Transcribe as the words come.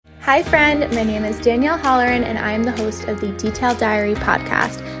Hi friend, my name is Danielle Holleran and I am the host of the Detail Diary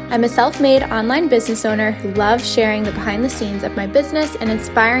podcast. I'm a self-made online business owner who loves sharing the behind the scenes of my business and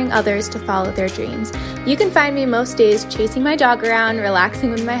inspiring others to follow their dreams. You can find me most days chasing my dog around,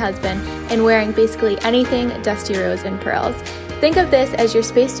 relaxing with my husband, and wearing basically anything Dusty Rose and Pearls. Think of this as your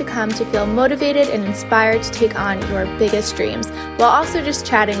space to come to feel motivated and inspired to take on your biggest dreams, while also just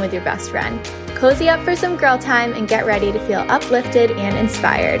chatting with your best friend. Cozy up for some girl time and get ready to feel uplifted and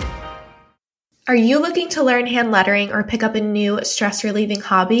inspired. Are you looking to learn hand lettering or pick up a new stress-relieving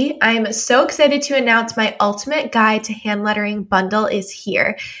hobby? I am so excited to announce my ultimate guide to hand lettering bundle is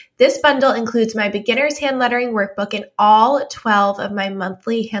here. This bundle includes my beginner's hand lettering workbook and all 12 of my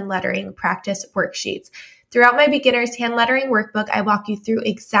monthly hand lettering practice worksheets. Throughout my beginner's hand lettering workbook, I walk you through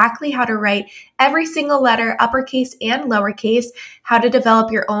exactly how to write every single letter, uppercase and lowercase, how to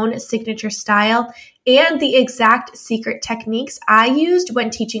develop your own signature style, and the exact secret techniques I used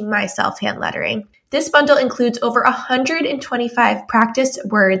when teaching myself hand lettering. This bundle includes over 125 practice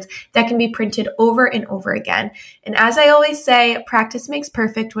words that can be printed over and over again. And as I always say, practice makes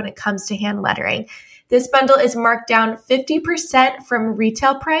perfect when it comes to hand lettering. This bundle is marked down 50% from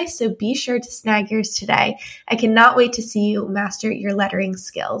retail price, so be sure to snag yours today. I cannot wait to see you master your lettering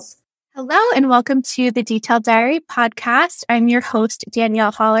skills. Hello and welcome to the Detail Diary podcast. I'm your host,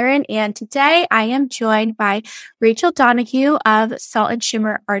 Danielle Holleran, and today I am joined by Rachele Donohue of Salt and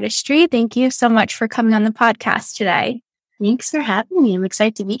Shimmer Artistry. Thank you so much for coming on the podcast today. Thanks for having me. I'm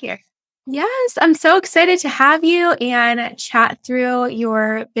excited to be here. Yes, I'm so excited to have you and chat through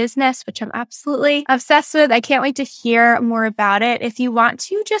your business, which I'm absolutely obsessed with. I can't wait to hear more about it. If you want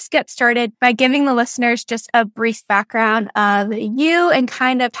to just get started by giving the listeners just a brief background of you and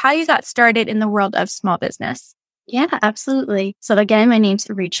kind of how you got started in the world of small business. Yeah, absolutely. So again, my name's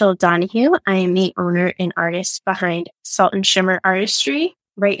Rachele Donohue. I am the owner and artist behind Salt and Shimmer Artistry.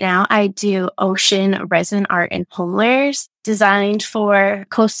 Right now, I do ocean resin art and homewares designed for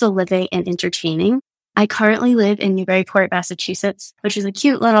coastal living and entertaining. I currently live in Newburyport, Massachusetts, which is a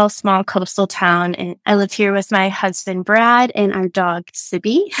cute little small coastal town. And I live here with my husband, Brad, and our dog,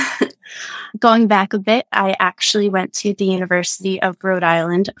 Sibby. Going back a bit, I actually went to the University of Rhode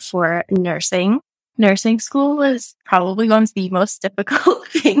Island for nursing. Nursing school was probably one of the most difficult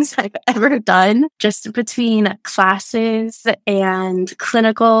things I've ever done. Just between classes and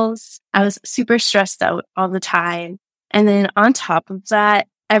clinicals, I was super stressed out all the time. And then on top of that,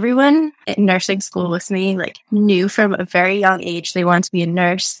 everyone in nursing school with me knew from a very young age they wanted to be a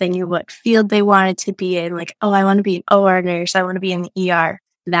nurse. They knew what field they wanted to be in. Oh, I want to be an OR nurse. I want to be in the ER.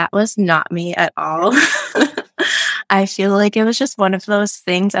 That was not me at all. I feel like it was just one of those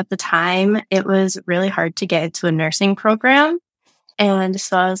things at the time. It was really hard to get into a nursing program. And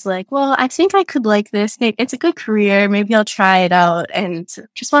so I was like, well, I think I could like this. It's a good career. Maybe I'll try it out. And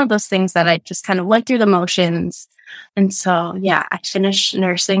just one of those things that I just kind of went through the motions. And so, yeah, I finished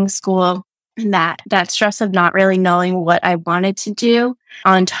nursing school, and that stress of not really knowing what I wanted to do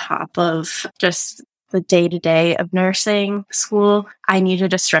on top of just the day-to-day of nursing school, I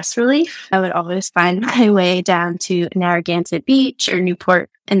needed a stress relief. I would always find my way down to Narragansett Beach or Newport,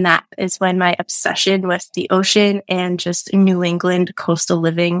 and that is when my obsession with the ocean and just New England coastal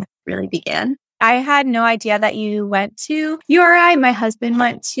living really began. I had no idea that you went to URI. My husband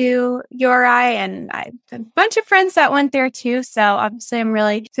went to URI, and I have a bunch of friends that went there too. So obviously I'm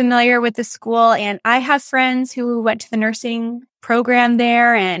really familiar with the school, and I have friends who went to the nursing program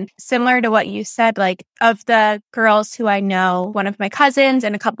there. And similar to what you said, of the girls who I know, one of my cousins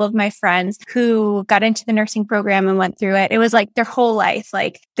and a couple of my friends who got into the nursing program and went through it, it was their whole life.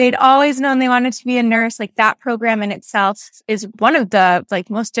 They'd always known they wanted to be a nurse. That program in itself is one of the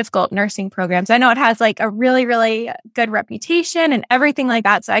most difficult nursing programs. I know it has a really, really good reputation and everything like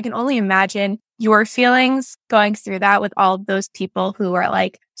that. So I can only imagine your feelings going through that with all of those people who are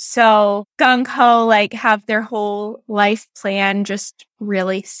so gung-ho, have their whole life plan just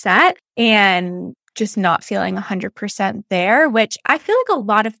really set and just not feeling 100% there, which I feel a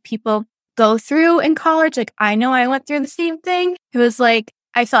lot of people go through in college. I know I went through the same thing. It was I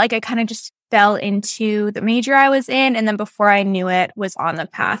felt I kind of just fell into the major I was in. And then before I knew it, was on the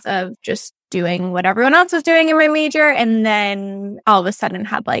path of just doing what everyone else was doing in my major. And then all of a sudden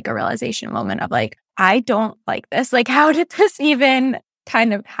had a realization moment of I don't like this. How did this even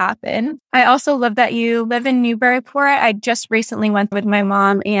kind of happen. I also love that you live in Newburyport. I just recently went with my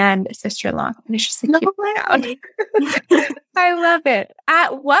mom and sister-in-law. And it's just like, I love it.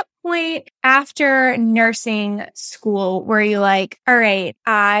 At what point after nursing school were you like, all right,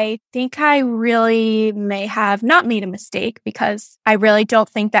 I think I really may have not made a mistake, because I really don't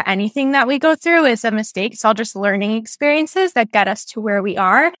think that anything that we go through is a mistake. It's all just learning experiences that get us to where we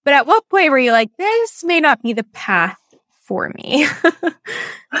are. But at what point were you like, this may not be the path for me?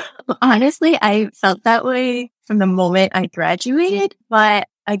 Honestly, I felt that way from the moment I graduated, but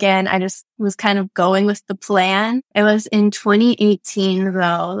again, I just was kind of going with the plan. It was in 2018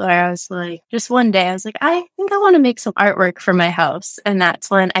 though, where I was like, just one day I was like, I think I want to make some artwork for my house. And that's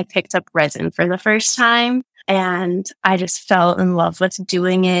when I picked up resin for the first time. And I just fell in love with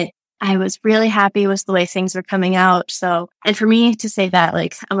doing it. I was really happy with the way things were coming out. So, and for me to say that,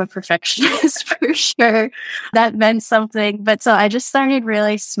 like, I'm a perfectionist for sure, that meant something. But so I just started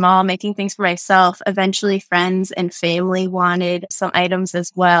really small, making things for myself. Eventually friends and family wanted some items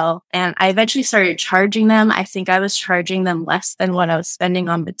as well. And I eventually started charging them. I think I was charging them less than what I was spending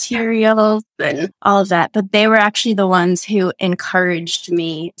on materials and all of that. But they were actually the ones who encouraged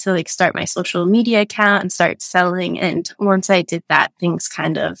me to like start my social media account and start selling. And once I did that, things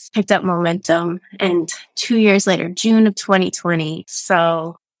kind of picked up momentum. And 2 years later, June of 2020.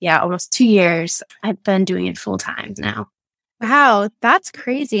 So yeah, almost 2 years, I've been doing it full time now. Wow, that's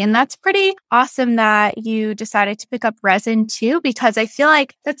crazy. And that's pretty awesome that you decided to pick up resin too, because I feel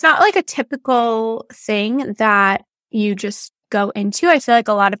like that's not like a typical thing that you just go into. I feel like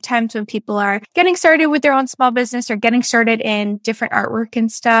a lot of times when people are getting started with their own small business or getting started in different artwork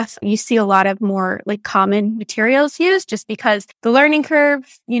and stuff, you see a lot of more like common materials used, just because the learning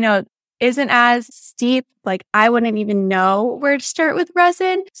curve, isn't as steep. Like I wouldn't even know where to start with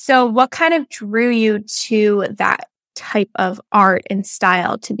resin. So what kind of drew you to that type of art and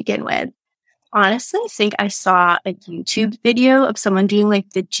style to begin with? Honestly, I think I saw a YouTube video of someone doing like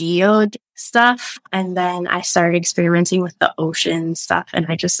the geode stuff. And then I started experimenting with the ocean stuff. And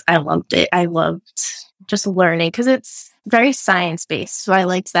I loved it. I loved just learning because it's very science-based. So I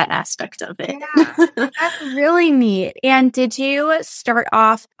liked that aspect of it. Yeah, that's really neat. And did you start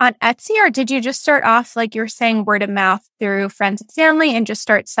off on Etsy, or did you just start off, like you were saying, word of mouth through friends and family and just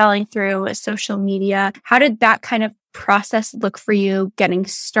start selling through social media? How did that kind of process look for you getting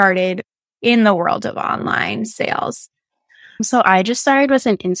started in the world of online sales? So I just started with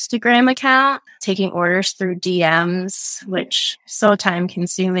an Instagram account, taking orders through DMs, which is so time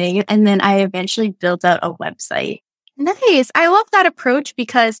consuming. And then I eventually built out a website. Nice. I love that approach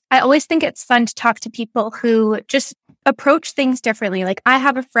because I always think it's fun to talk to people who just approach things differently. Like I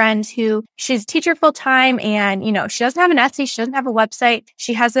have a friend who she's a teacher full time and, she doesn't have an Etsy. She doesn't have a website.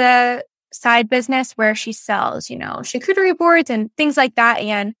 She has a side business where she sells, charcuterie boards and things like that.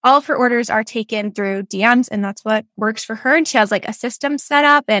 And all of her orders are taken through DMs, and that's what works for her. And she has like a system set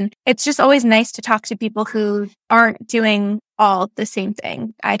up. And it's just always nice to talk to people who aren't doing all the same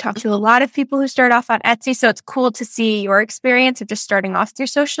thing. I talk to a lot of people who start off on Etsy. So it's cool to see your experience of just starting off through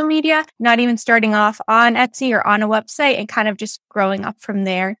social media, not even starting off on Etsy or on a website, and kind of just growing up from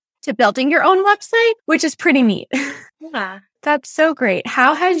there to building your own website, which is pretty neat. Yeah. That's so great.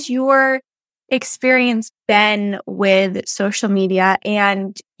 How has your experience been with social media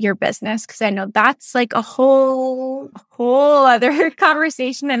and your business? Because I know that's like a whole other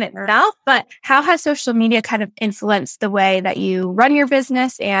conversation in itself. But how has social media kind of influenced the way that you run your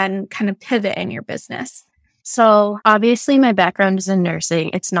business and kind of pivot in your business? So obviously my background is in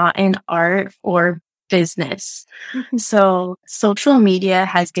nursing. It's not in art or business. So social media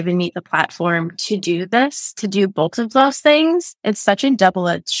has given me the platform to do this, to do both of those things. It's such a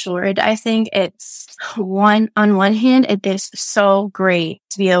double-edged sword. I think on one hand, it is so great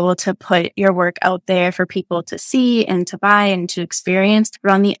to be able to put your work out there for people to see and to buy and to experience.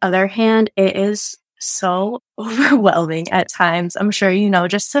 But on the other hand, it is so overwhelming at times. I'm sure,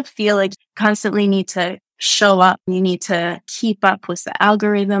 just to feel like you constantly need to show up. You need to keep up with the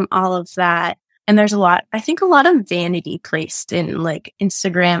algorithm, all of that. And there's a lot of vanity placed in like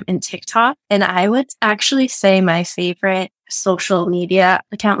Instagram and TikTok. And I would actually say my favorite social media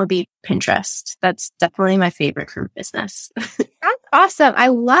account would be Pinterest. That's definitely my favorite for business. That's awesome. I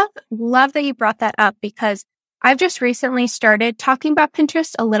love that you brought that up, because I've just recently started talking about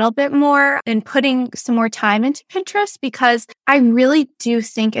Pinterest a little bit more and putting some more time into Pinterest, because I really do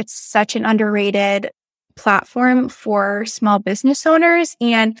think it's such an underrated platform for small business owners.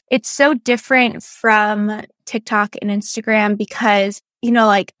 And it's so different from TikTok and Instagram because,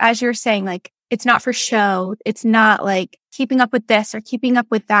 like, as you're saying, like, it's not for show. It's not like keeping up with this or keeping up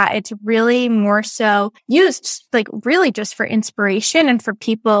with that. It's really more so used like really just for inspiration and for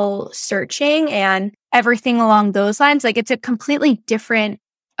people searching and everything along those lines. Like it's a completely different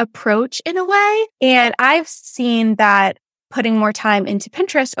approach in a way. And I've seen that putting more time into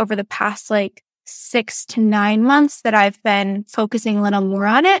Pinterest over the past like 6 to 9 months that I've been focusing a little more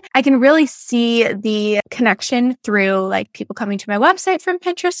on it, I can really see the connection through like people coming to my website from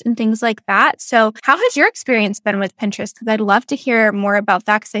Pinterest and things like that. So how has your experience been with Pinterest? Because I'd love to hear more about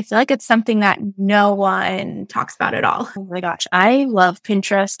that because I feel like it's something that no one talks about at all. Oh my gosh, I love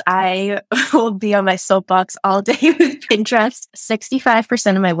Pinterest. I will be on my soapbox all day with Pinterest.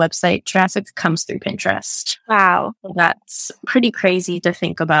 65% of my website traffic comes through Pinterest. Wow. That's pretty crazy to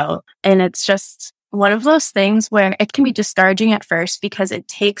think about. And it's just one of those things where it can be discouraging at first because it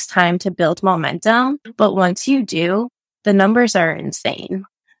takes time to build momentum. But once you do, the numbers are insane.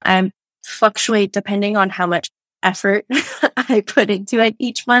 I fluctuate depending on how much effort I put into it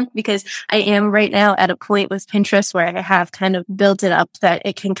each month because I am right now at a point with Pinterest where I have kind of built it up that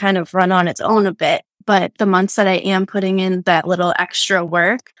it can kind of run on its own a bit. But the months that I am putting in that little extra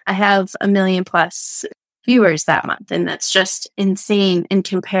work, I have 1 million plus viewers that month. And that's just insane in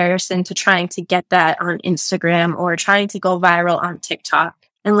comparison to trying to get that on Instagram or trying to go viral on TikTok.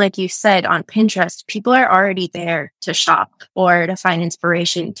 And like you said, on Pinterest, people are already there to shop or to find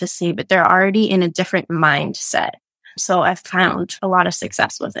inspiration to see, but they're already in a different mindset. So I've found a lot of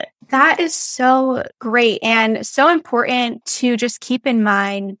success with it. That is so great and so important to just keep in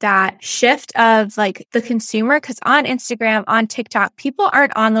mind that shift of like the consumer, because on Instagram, on TikTok, people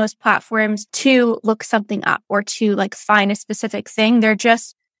aren't on those platforms to look something up or to like find a specific thing. They're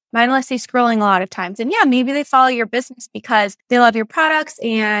just mindlessly scrolling a lot of times. And yeah, maybe they follow your business because they love your products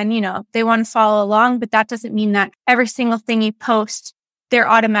and, you know, they want to follow along, but that doesn't mean that every single thing you post they're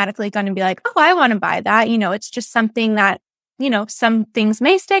automatically going to be like, oh, I want to buy that. You know, it's just something that, you know, some things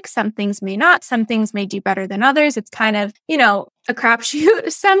may stick, some things may not, some things may do better than others. It's kind of, you know, a crapshoot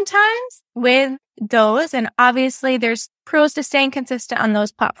sometimes with those. And obviously there's pros to staying consistent on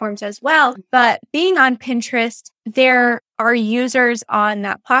those platforms as well. But being on Pinterest, there are users on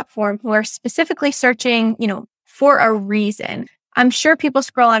that platform who are specifically searching, you know, for a reason. I'm sure people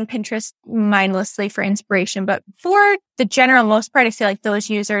scroll on Pinterest mindlessly for inspiration, but for the general most part, I feel like those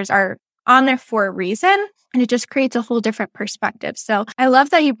users are on there for a reason and it just creates a whole different perspective. So I love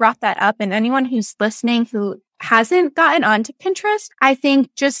that you brought that up, and anyone who's listening who hasn't gotten onto Pinterest, I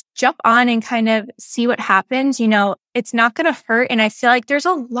think just jump on and kind of see what happens. You know, it's not going to hurt. And I feel like there's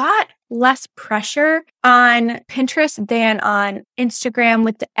a lot less pressure on Pinterest than on Instagram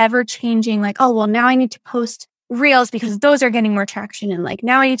with the ever changing, like, oh, well, now I need to post Reels because those are getting more traction. And like,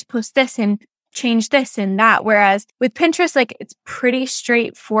 now I need to post this and change this and that. Whereas with Pinterest, like it's pretty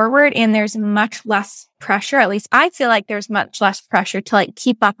straightforward and there's much less pressure. At least I feel like there's much less pressure to like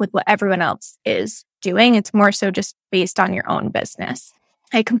keep up with what everyone else is doing. It's more so just based on your own business.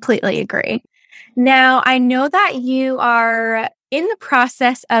 I completely agree. Now, I know that you are in the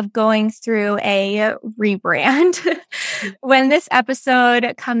process of going through a rebrand. When this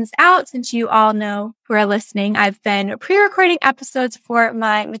episode comes out, since you all know who are listening, I've been pre-recording episodes for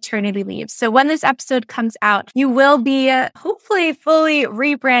my maternity leave. So when this episode comes out, you will be hopefully fully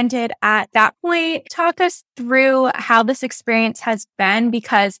rebranded at that point. Talk us through how this experience has been,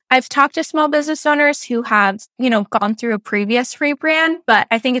 because I've talked to small business owners who have, you know, gone through a previous rebrand, but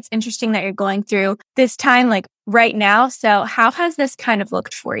I think it's interesting that you're going through this time, like right now. So how has this kind of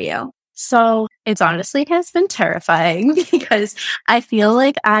looked for you? So it's honestly has been terrifying because I feel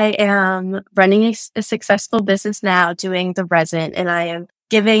like I am running a successful business now doing the resin, and I am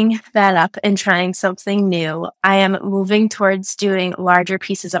giving that up and trying something new. I am moving towards doing larger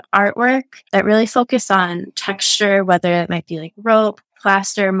pieces of artwork that really focus on texture, whether it might be like rope,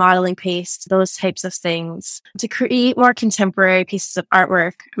 plaster, modeling paste, those types of things, to create more contemporary pieces of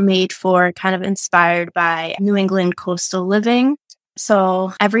artwork made for kind of inspired by New England coastal living.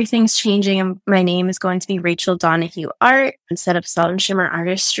 So everything's changing, and my name is going to be Rachele Donohue Art instead of Salt and Shimmer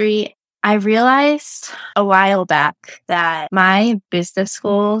Artistry. I realized a while back that my business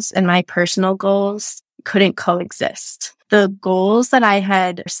goals and my personal goals couldn't coexist. The goals that I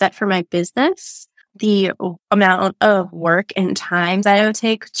had set for my business, the amount of work and time that it would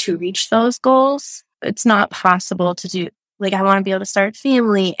take to reach those goals, it's not possible to do. Like, I want to be able to start a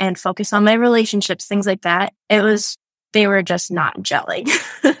family and focus on my relationships, things like that. They were just not gelling.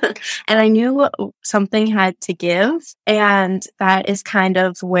 And I knew something had to give. And that is kind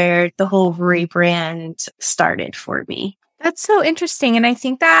of where the whole rebrand started for me. That's so interesting. And I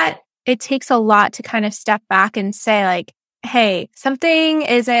think that it takes a lot to kind of step back and say like, hey, something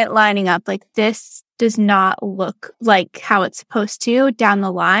isn't lining up. Like this does not look like how it's supposed to down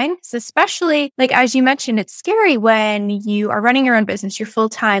the line. So especially like, as you mentioned, it's scary when you are running your own business, you're full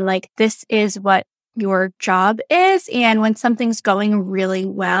time, like this is what your job is. And when something's going really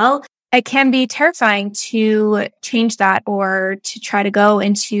well, it can be terrifying to change that or to try to go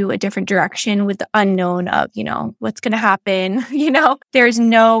into a different direction with the unknown of, what's going to happen. There's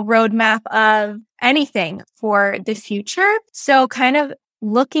no roadmap of anything for the future. So kind of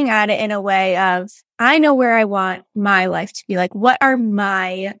looking at it in a way of, I know where I want my life to be. Like, what are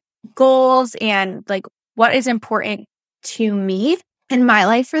my goals and like what is important to me in my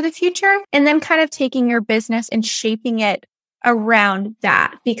life for the future? And then kind of taking your business and shaping it around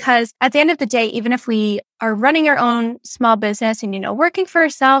that. Because at the end of the day, even if we are running our own small business and, working for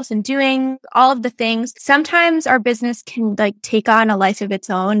ourselves and doing all of the things, sometimes our business can like take on a life of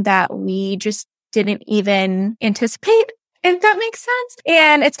its own that we just didn't even anticipate, if that makes sense.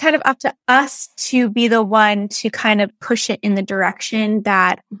 And it's kind of up to us to be the one to kind of push it in the direction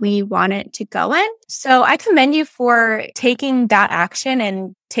that we want it to go in. So I commend you for taking that action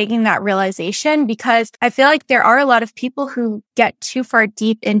and taking that realization, because I feel like there are a lot of people who get too far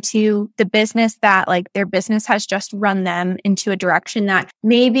deep into the business that like their business has just run them into a direction that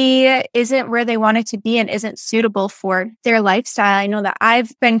maybe isn't where they want it to be and isn't suitable for their lifestyle. I know that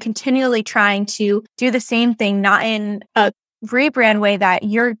I've been continually trying to do the same thing, not in a rebrand way that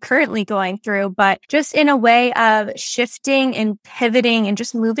you're currently going through, but just in a way of shifting and pivoting and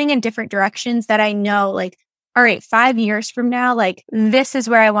just moving in different directions that I know like, all right, 5 years from now, like this is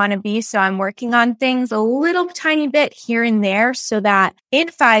where I want to be. So I'm working on things a little tiny bit here and there so that in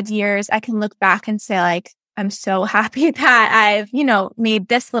 5 years, I can look back and say like, I'm so happy that I've, made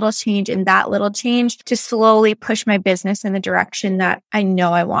this little change and that little change to slowly push my business in the direction that I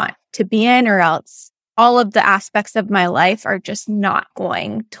know I want to be in, or else all of the aspects of my life are just not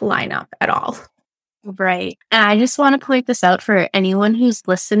going to line up at all. Right. And I just want to point this out for anyone who's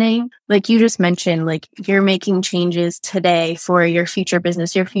listening. Like you just mentioned, like you're making changes today for your future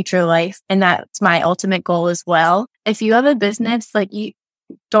business, your future life. And that's my ultimate goal as well. If you have a business, like you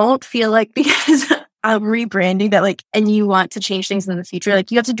don't feel like because I'm rebranding that, like, and you want to change things in the future,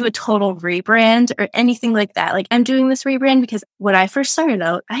 like you have to do a total rebrand or anything like that. Like I'm doing this rebrand because when I first started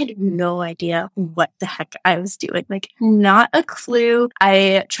out, I had no idea what the heck I was doing. Like not a clue.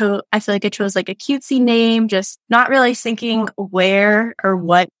 I feel like I chose like a cutesy name, just not really thinking where or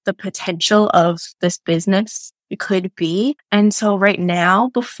what the potential of this business could be. And so right now,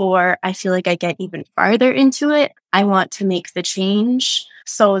 before I feel like I get even farther into it, I want to make the change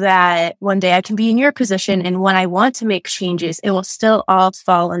so that one day I can be in your position. And when I want to make changes, it will still all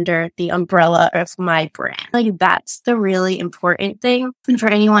fall under the umbrella of my brand. Like that's the really important thing. And for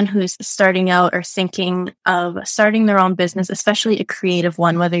anyone who's starting out or thinking of starting their own business, especially a creative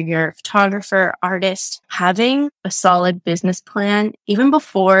one, whether you're a photographer, artist, having a solid business plan, even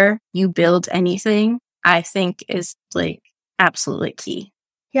before you build anything, I think is like absolutely key.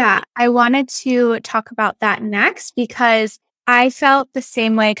 Yeah, I wanted to talk about that next because I felt the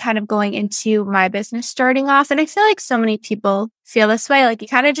same way kind of going into my business starting off. And I feel like so many people feel this way. Like you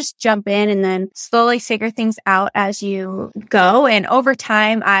kind of just jump in and then slowly figure things out as you go. And over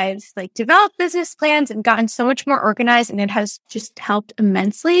time, I've like developed business plans and gotten so much more organized, and it has just helped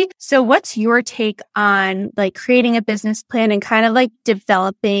immensely. So what's your take on like creating a business plan and kind of like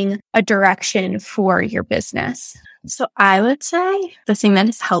developing a direction for your business? So I would say the thing that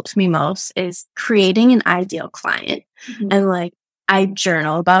has helped me most is creating an ideal client. Mm-hmm. And like, I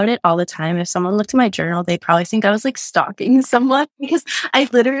journal about it all the time. If someone looked at my journal, they'd probably think I was like stalking someone, because I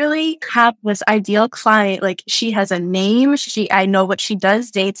literally have this ideal client. Like she has a name. I know what she does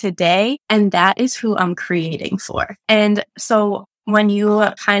day to day, and that is who I'm creating for. And so when you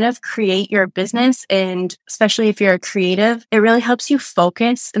kind of create your business, and especially if you're a creative, it really helps you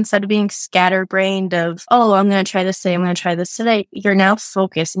focus instead of being scatterbrained of, oh, I'm going to try this today, I'm going to try this today. You're now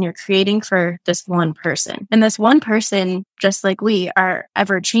focused and you're creating for this one person. And this one person, just like we are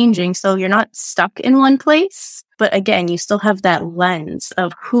ever changing. So you're not stuck in one place. But again, you still have that lens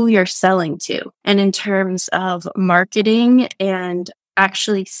of who you're selling to. And in terms of marketing and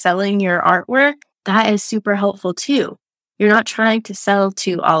actually selling your artwork, that is super helpful too. You're not trying to sell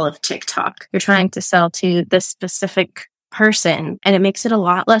to all of TikTok. You're trying to sell to this specific person, and it makes it a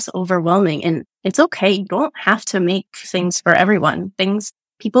lot less overwhelming. And it's okay. You don't have to make things for everyone.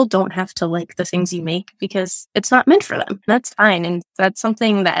 People don't have to like the things you make because it's not meant for them. That's fine. And that's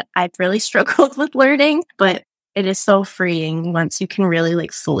something that I've really struggled with learning, but it is so freeing once you can really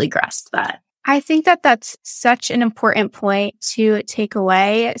like fully grasp that. I think that that's such an important point to take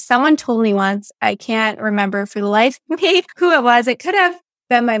away. Someone told me once, I can't remember for the life of me who it was. It could have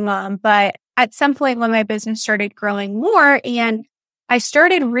been my mom, but at some point when my business started growing more and I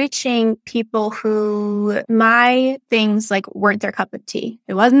started reaching people who my things like weren't their cup of tea.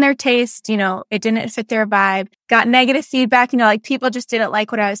 It wasn't their taste, it didn't fit their vibe. Got negative feedback, like people just didn't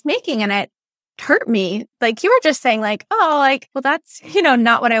like what I was making and it hurt me. Like you were just saying like, oh, like, well, that's,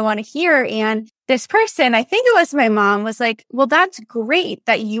 not what I want to hear. And this person, I think it was my mom, was like, well, that's great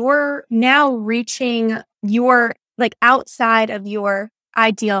that you're now reaching your like outside of your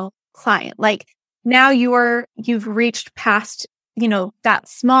ideal client. Like now you've reached past that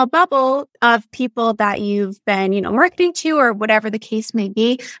small bubble of people that you've been, marketing to or whatever the case may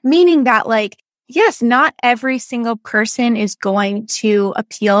be, meaning that like, yes, not every single person is going to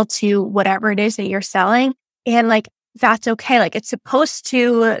appeal to whatever it is that you're selling. And like, that's okay. Like it's supposed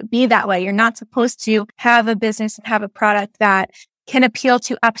to be that way. You're not supposed to have a business and have a product that can appeal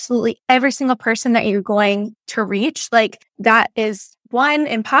to absolutely every single person that you're going to reach. Like that is one,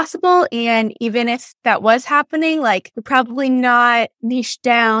 impossible. And even if that was happening, like you're probably not niched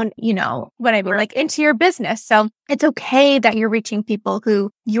down, what I mean, like into your business. So it's okay that you're reaching people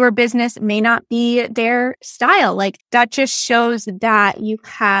who your business may not be their style. Like that just shows that you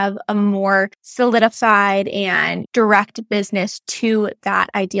have a more solidified and direct business to that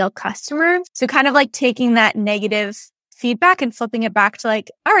ideal customer. So kind of like taking that negative feedback and flipping it back to like,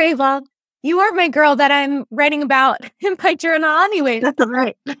 all right, well, you are my girl that I'm writing about in my journal anyway. That's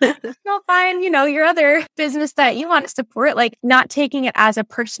right. You'll find, your other business that you want to support, like not taking it as a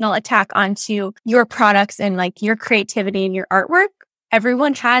personal attack onto your products and like your creativity and your artwork.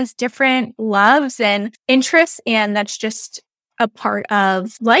 Everyone has different loves and interests, and that's just a part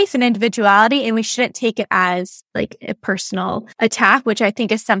of life and individuality. And we shouldn't take it as like a personal attack, which I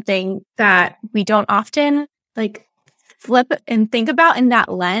think is something that we don't often like flip and think about in that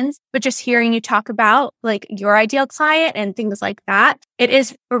lens, but just hearing you talk about like your ideal client and things like that, it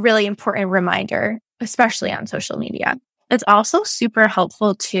is a really important reminder, especially on social media. It's also super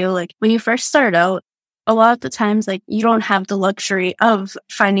helpful too. Like when you first start out, a lot of the times, like you don't have the luxury of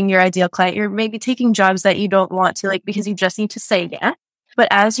finding your ideal client. You're maybe taking jobs that you don't want to, like, because you just need to say yes. But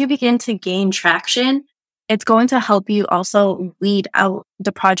as you begin to gain traction, it's going to help you also weed out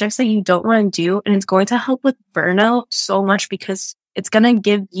the projects that you don't want to do. And it's going to help with burnout so much because it's going to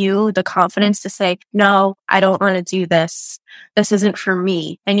give you the confidence to say, no, I don't want to do this. This isn't for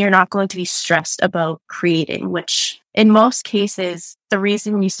me. And you're not going to be stressed about creating, which in most cases, the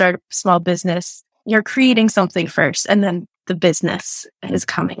reason you start a small business, you're creating something first and then the business is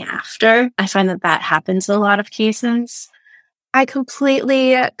coming after. I find that happens in a lot of cases. I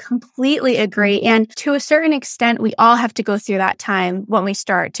completely agree. And to a certain extent, we all have to go through that time when we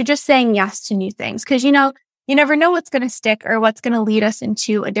start to just saying yes to new things. Because, you never know what's going to stick or what's going to lead us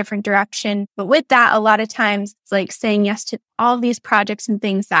into a different direction. But with that, a lot of times it's like saying yes to all these projects and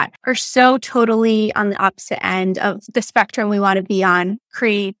things that are so totally on the opposite end of the spectrum we want to be on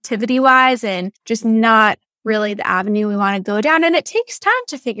creativity wise and just not really the avenue we want to go down. And it takes time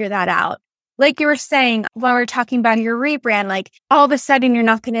to figure that out. Like you were saying, when we were talking about your rebrand, like all of a sudden you're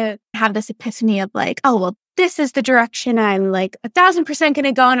not going to have this epiphany of like, oh, well, this is the direction I'm like 1,000% going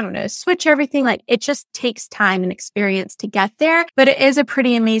to go and I'm going to switch everything. Like it just takes time and experience to get there. But it is a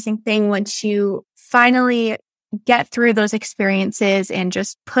pretty amazing thing once you finally get through those experiences and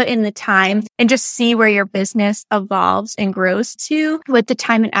just put in the time and just see where your business evolves and grows to with the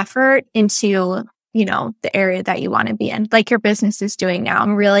time and effort into the area that you want to be in, like your business is doing now.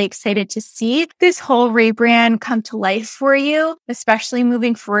 I'm really excited to see this whole rebrand come to life for you, especially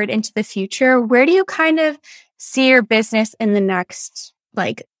moving forward into the future. Where do you kind of see your business in the next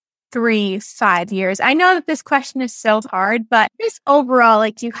 3-5 years? I know that this question is so hard, but just overall,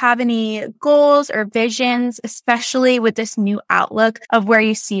 like, do you have any goals or visions, especially with this new outlook of where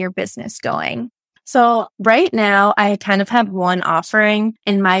you see your business going? So right now, I kind of have one offering,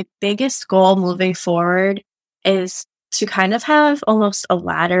 and my biggest goal moving forward is to kind of have almost a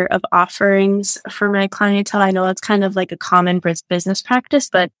ladder of offerings for my clientele. I know it's kind of like a common business practice,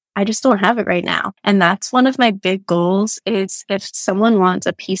 but I just don't have it right now. And that's one of my big goals is if someone wants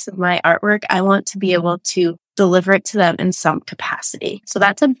a piece of my artwork, I want to be able to deliver it to them in some capacity. So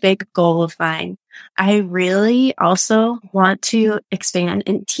that's a big goal of mine. I really also want to expand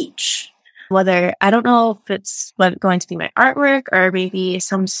and teach. Whether, I don't know if it's going to be my artwork or maybe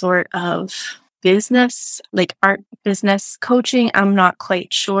some sort of business, like art business coaching. I'm not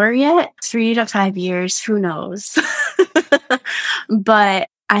quite sure yet. 3 to 5 years, who knows? But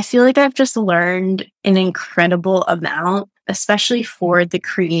I feel like I've just learned an incredible amount, especially for the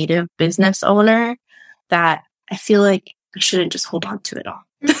creative business owner, that I feel like I shouldn't just hold on to it all.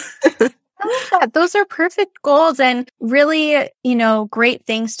 I love that. Those are perfect goals and really, great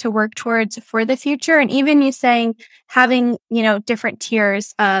things to work towards for the future. And even you saying having, different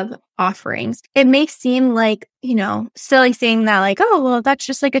tiers of offerings. It may seem like, silly saying that like, oh, well, that's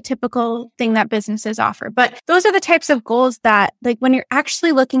just like a typical thing that businesses offer. But those are the types of goals that like when you're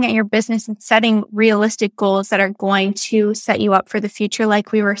actually looking at your business and setting realistic goals that are going to set you up for the future,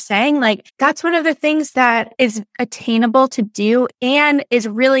 like we were saying, like that's one of the things that is attainable to do and is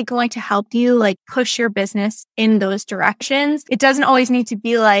really going to help you like push your business in those directions. It doesn't always need to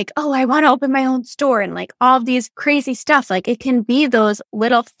be like, oh, I want to open my own store and like all of these crazy stuff. Like it can be those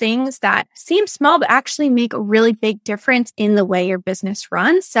little things that seem small, but actually make a really big difference in the way your business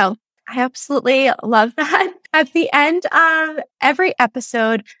runs. So I absolutely love that. At the end of every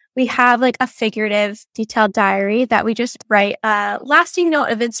episode, we have like a figurative detailed diary that we just write a lasting note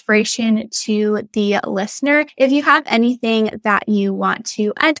of inspiration to the listener. If you have anything that you want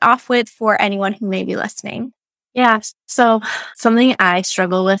to end off with for anyone who may be listening. Yes. So something I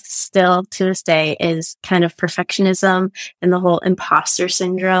struggle with still to this day is kind of perfectionism and the whole imposter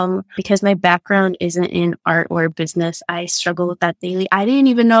syndrome. Because my background isn't in art or business, I struggle with that daily. I didn't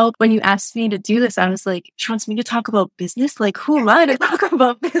even know when you asked me to do this, I was like, she wants me to talk about business? Like, who am I to talk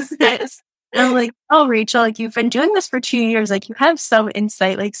about business? And I'm like, oh, Rachel, like you've been doing this for 2 years. Like you have some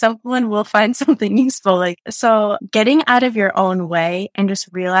insight, like someone will find something useful. Like, so getting out of your own way and just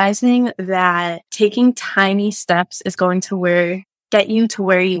realizing that taking tiny steps is going to get you to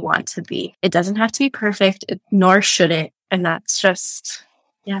where you want to be. It doesn't have to be perfect, nor should it. And that's just,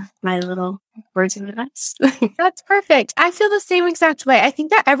 my little words of advice. That's perfect. I feel the same exact way. I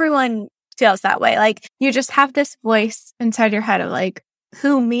think that everyone feels that way. Like you just have this voice inside your head of like,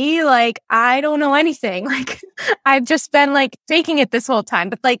 who, me? Like, I don't know anything. Like, I've just been like faking it this whole time,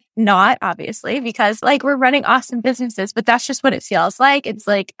 but like not obviously because like we're running awesome businesses, but that's just what it feels like. It's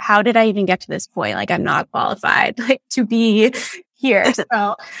like, how did I even get to this point? Like, I'm not qualified like to be here.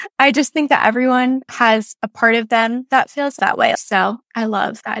 So I just think that everyone has a part of them that feels that way. So I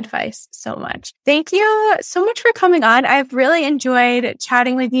love that advice so much. Thank you so much for coming on. I've really enjoyed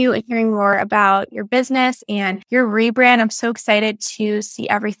chatting with you and hearing more about your business and your rebrand. I'm so excited to see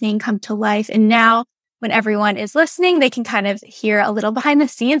everything come to life. And now when everyone is listening, they can kind of hear a little behind the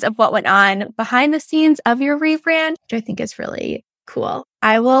scenes of what went on behind the scenes of your rebrand, which I think is really cool.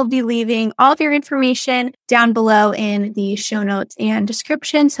 I will be leaving all of your information down below in the show notes and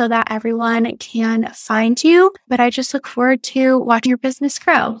description so that everyone can find you. But I just look forward to watching your business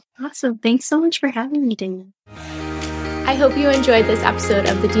grow. Awesome. Thanks so much for having me, Dana. I hope you enjoyed this episode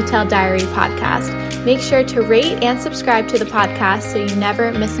of the Detailed Diary podcast. Make sure to rate and subscribe to the podcast so you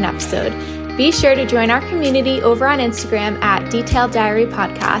never miss an episode. Be sure to join our community over on Instagram at Detailed Diary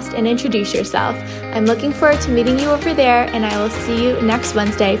Podcast and introduce yourself. I'm looking forward to meeting you over there, and I will see you next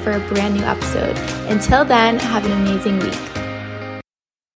Wednesday for a brand new episode. Until then, have an amazing week.